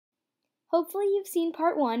Hopefully you've seen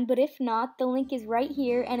part 1, but if not, the link is right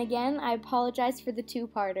here, and again, I apologize for the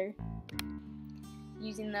two-parter.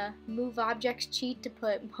 Using the Move Objects cheat to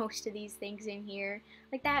put most of these things in here.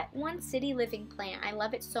 Like that one city living plant, I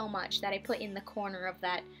love it so much that I put in the corner of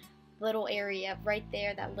that little area right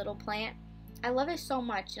there, that little plant. I love it so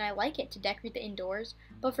much, and I like it to decorate the indoors,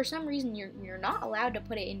 but for some reason you're not allowed to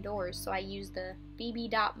put it indoors, so I use the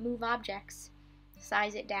bb.move objects,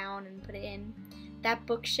 size it down and put it in. That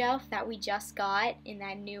bookshelf that we just got in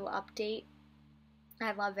that new update,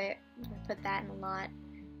 I love it. I put that in a lot.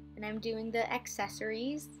 And I'm doing the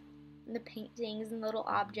accessories, and the paintings and little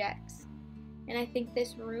objects. And I think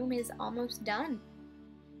this room is almost done.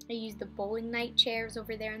 I used the bowling night chairs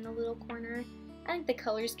over there in the little corner. I think the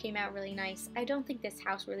colors came out really nice. I don't think this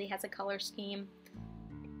house really has a color scheme.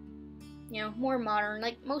 You know, more modern.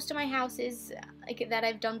 Like most of my houses that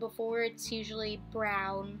I've done before, it's usually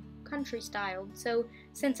brown, country styled. So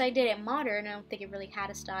since I did it modern, I don't think it really had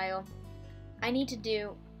a style. I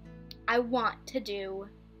want to do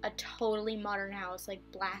a totally modern house, like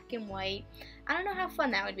black and white. I don't know how fun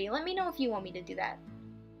that would be. Let me know if you want me to do that.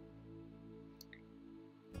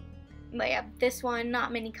 But yeah, this one,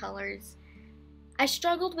 not many colors. I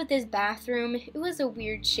struggled with this bathroom. It was a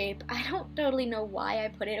weird shape. I don't totally know why I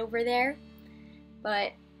put it over there,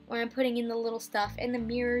 but when I'm putting in the little stuff and the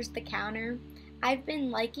mirrors, the counter, I've been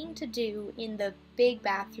liking to do in the big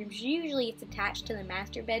bathrooms. Usually it's attached to the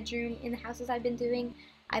master bedroom in the houses I've been doing.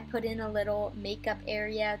 I put in a little makeup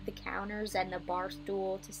area, the counters, and a bar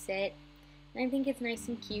stool to sit. And I think it's nice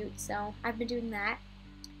and cute, so I've been doing that.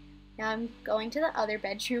 Now I'm going to the other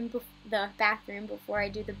bedroom, the bathroom, before I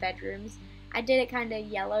do the bedrooms. I did it kind of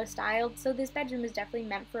yellow styled, so this bedroom is definitely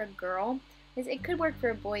meant for a girl. It could work for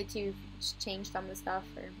a boy too, if you just change some of the stuff,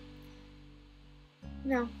 or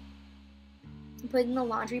no. I'm putting the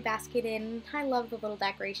laundry basket in. I love the little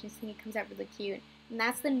decorations. I think it comes out really cute. And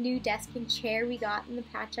that's the new desk and chair we got in the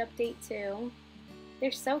patch update too.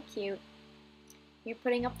 They're so cute. You're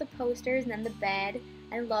putting up the posters and then the bed.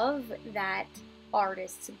 I love that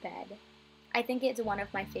artist's bed. I think it's one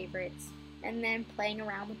of my favorites. And then playing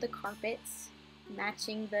around with the carpets,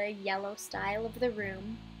 matching the yellow style of the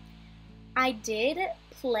room. I did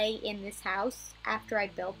play in this house after I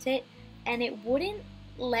built it, and it wouldn't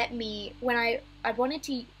let me, when I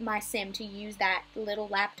wanted my sim to use that little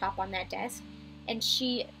laptop on that desk, and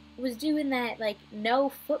she was doing that like no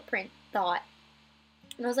footprint thought.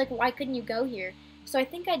 And I was like, why couldn't you go here? So I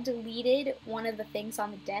think I deleted one of the things on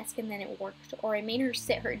the desk and then it worked, or I made her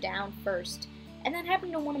sit her down first. And that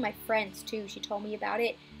happened to one of my friends too. She told me about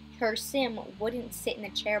it. Her sim wouldn't sit in the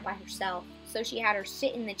chair by herself, so she had her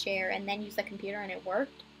sit in the chair and then use the computer, and it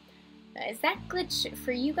worked. Is that glitch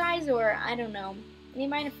for you guys, or I don't know? They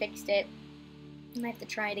might have fixed it. I might have to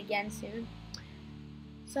try it again soon.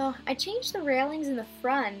 So I changed the railings in the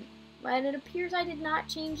front, but it appears I did not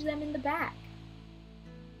change them in the back.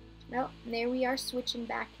 Well, there we are, switching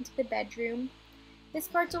back into the bedroom. This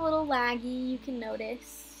part's a little laggy, you can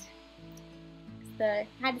notice. I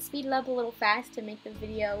had to speed it up a little fast to make the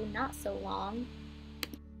video not so long.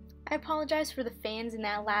 I apologize for the fans in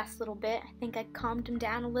that last little bit. I think I calmed them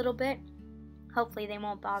down a little bit. Hopefully they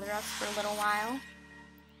won't bother us for a little while.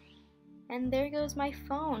 And there goes my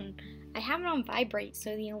phone. I have it on vibrate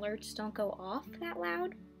so the alerts don't go off that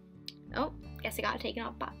loud. Oh, guess I got it taken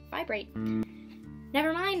off vibrate.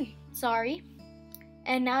 Never mind, sorry.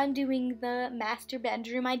 And now I'm doing the master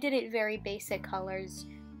bedroom. I did it very basic colors.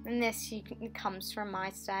 And this comes from my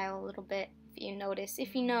style a little bit, if you notice.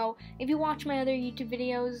 If you watch my other YouTube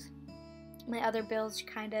videos, my other builds, you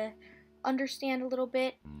kind of understand a little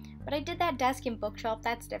bit. But I did that desk and bookshelf,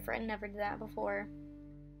 that's different, never did that before.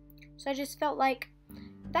 So I just felt like,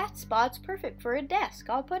 that spot's perfect for a desk,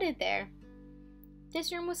 I'll put it there.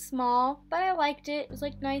 This room was small, but I liked it. It was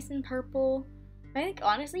like nice and purple. I think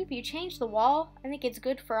honestly, if you change the wall, I think it's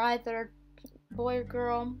good for either boy or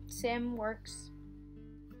girl. Sim works.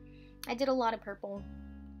 I did a lot of purple.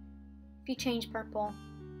 If you change purple,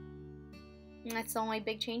 that's the only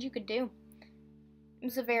big change you could do. It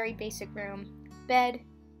was a very basic room. Bed,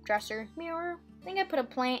 dresser, mirror. I think I put a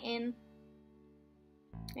plant in.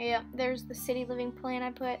 Yeah, there's the city living plant I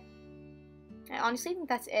put. I honestly think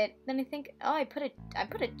that's it. Then I think, oh, I put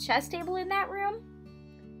a chess table in that room.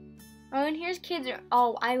 Oh, and here's kids' room.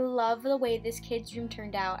 Oh, I love the way this kids' room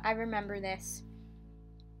turned out. I remember this.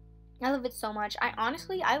 I love it so much.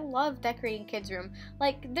 I love decorating kids' room.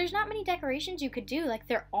 Like, there's not many decorations you could do. Like,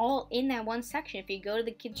 they're all in that one section. If you go to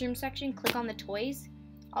the kids' room section, click on the toys,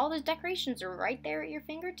 all those decorations are right there at your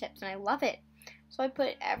fingertips, and I love it. So I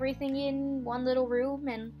put everything in one little room,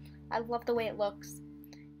 and I love the way it looks.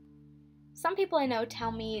 Some people I know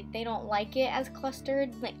tell me they don't like it as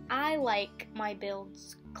clustered. Like, I like my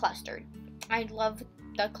builds clustered. I love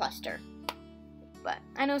the cluster. But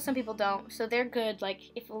I know some people don't, so they're good. Like,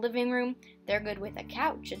 if a living room, they're good with a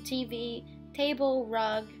couch, a TV, table,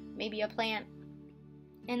 rug, maybe a plant,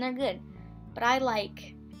 and they're good. But I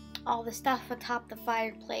like all the stuff atop the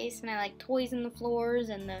fireplace, and I like toys in the floors,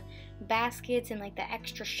 and the baskets, and like the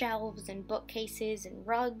extra shelves, and bookcases, and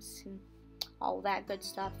rugs, and all that good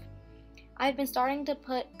stuff. I've been starting to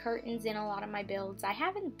put curtains in a lot of my builds. I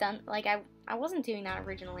haven't done, like, I wasn't doing that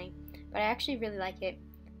originally, but I actually really like it.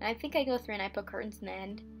 And I think I go through and I put curtains in the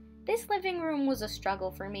end. This living room was a struggle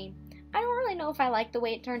for me. I don't really know if I like the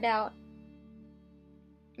way it turned out.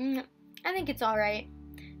 I think it's alright.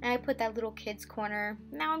 And I put that little kids corner.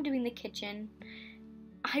 Now I'm doing the kitchen.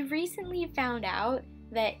 I recently found out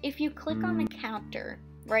that if you click on the counter,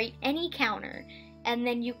 right, any counter, and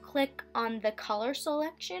then you click on the color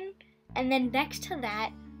selection, and then next to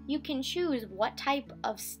that, you can choose what type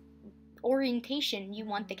of orientation you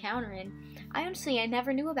want the counter in. I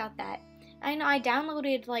never knew about that. I know I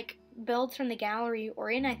downloaded like builds from the gallery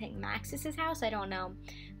or in, I think, Maxis's house, I don't know.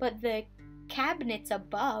 But the cabinets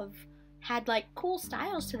above had like cool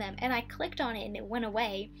styles to them, and I clicked on it and it went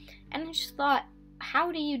away. And I just thought,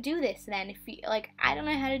 how do you do this then? If you, like, I don't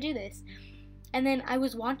know how to do this. And then I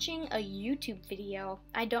was watching a YouTube video.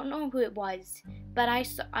 I don't know who it was, but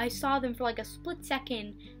I saw them for like a split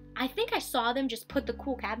second. I think I saw them just put the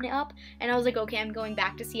cool cabinet up, and I was like, okay, I'm going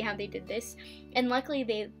back to see how they did this. And luckily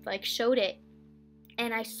they like showed it,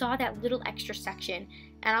 and I saw that little extra section,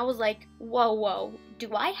 and I was like, whoa,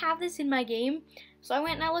 do I have this in my game? So I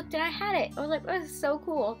went and I looked and I had it. I was like, oh, this is so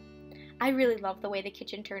cool. I really love the way the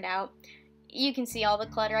kitchen turned out. You can see all the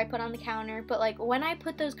clutter I put on the counter, but like when I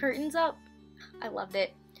put those curtains up, I loved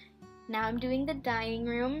it. Now I'm doing the dining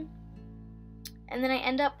room, and then I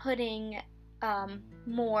end up putting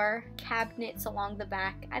more cabinets along the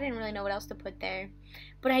back. I didn't really know what else to put there,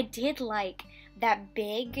 but I did like that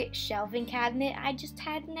big shelving cabinet I just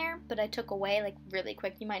had in there, but I took away like really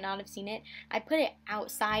quick. You might not have seen it. I put it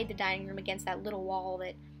outside the dining room against that little wall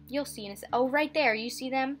that you'll see in a oh, right there, you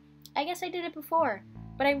see them? I guess I did it before,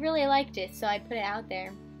 but I really liked it, so I put it out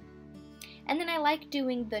there. And then I like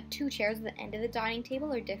doing the two chairs at the end of the dining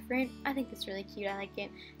table are different. I think that's really cute. I like it.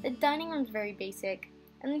 The dining room's very basic.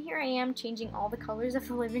 And then here I am changing all the colors of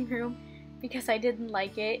the living room because I didn't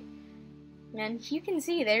like it. And you can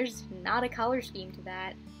see there's not a color scheme to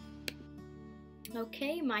that.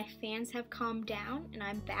 Okay, my fans have calmed down and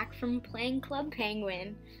I'm back from playing Club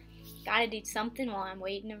Penguin. Gotta do something while I'm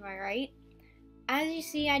waiting, am I right? As you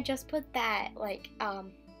see, I just put that, like,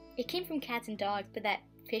 it came from Cats and Dogs, but that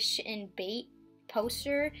fish and bait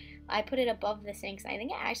poster, I put it above the sinks. I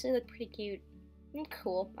think it actually looked pretty cute.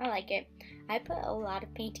 Cool, I like it. I put a lot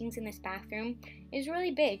of paintings in this bathroom. It's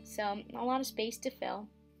really big, so a lot of space to fill.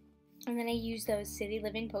 And then I use those city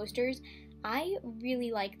living posters. I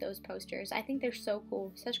really like those posters. I think they're so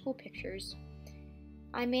cool, such cool pictures.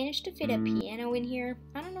 I managed to fit a piano in here.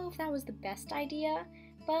 I don't know if that was the best idea,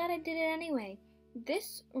 but I did it anyway.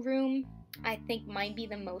 This room, I think, might be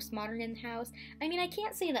the most modern in the house. I mean, I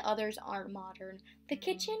can't say the others aren't modern. The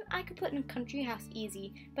kitchen, I could put in a country house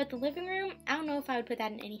easy, but the living room, I don't know if I would put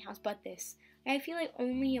that in any house but this. I feel like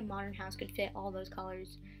only a modern house could fit all those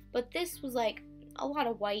colors. But this was like a lot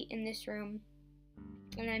of white in this room.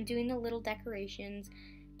 And I'm doing the little decorations,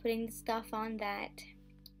 putting the stuff on that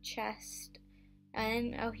chest.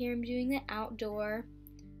 And out here I'm doing the outdoor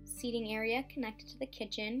seating area connected to the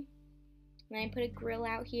kitchen. And I put a grill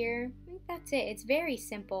out here. That's it. It's very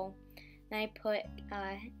simple. And I put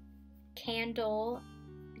a candle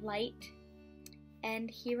light.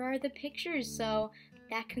 And here are the pictures. So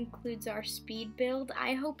that concludes our speed build.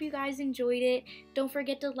 I hope you guys enjoyed it. Don't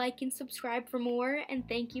forget to like and subscribe for more. And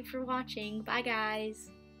thank you for watching. Bye, guys.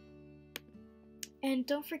 And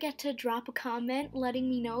don't forget to drop a comment letting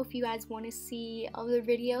me know if you guys want to see other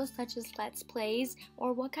videos such as Let's Plays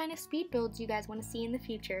or what kind of speed builds you guys want to see in the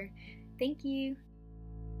future. Thank you.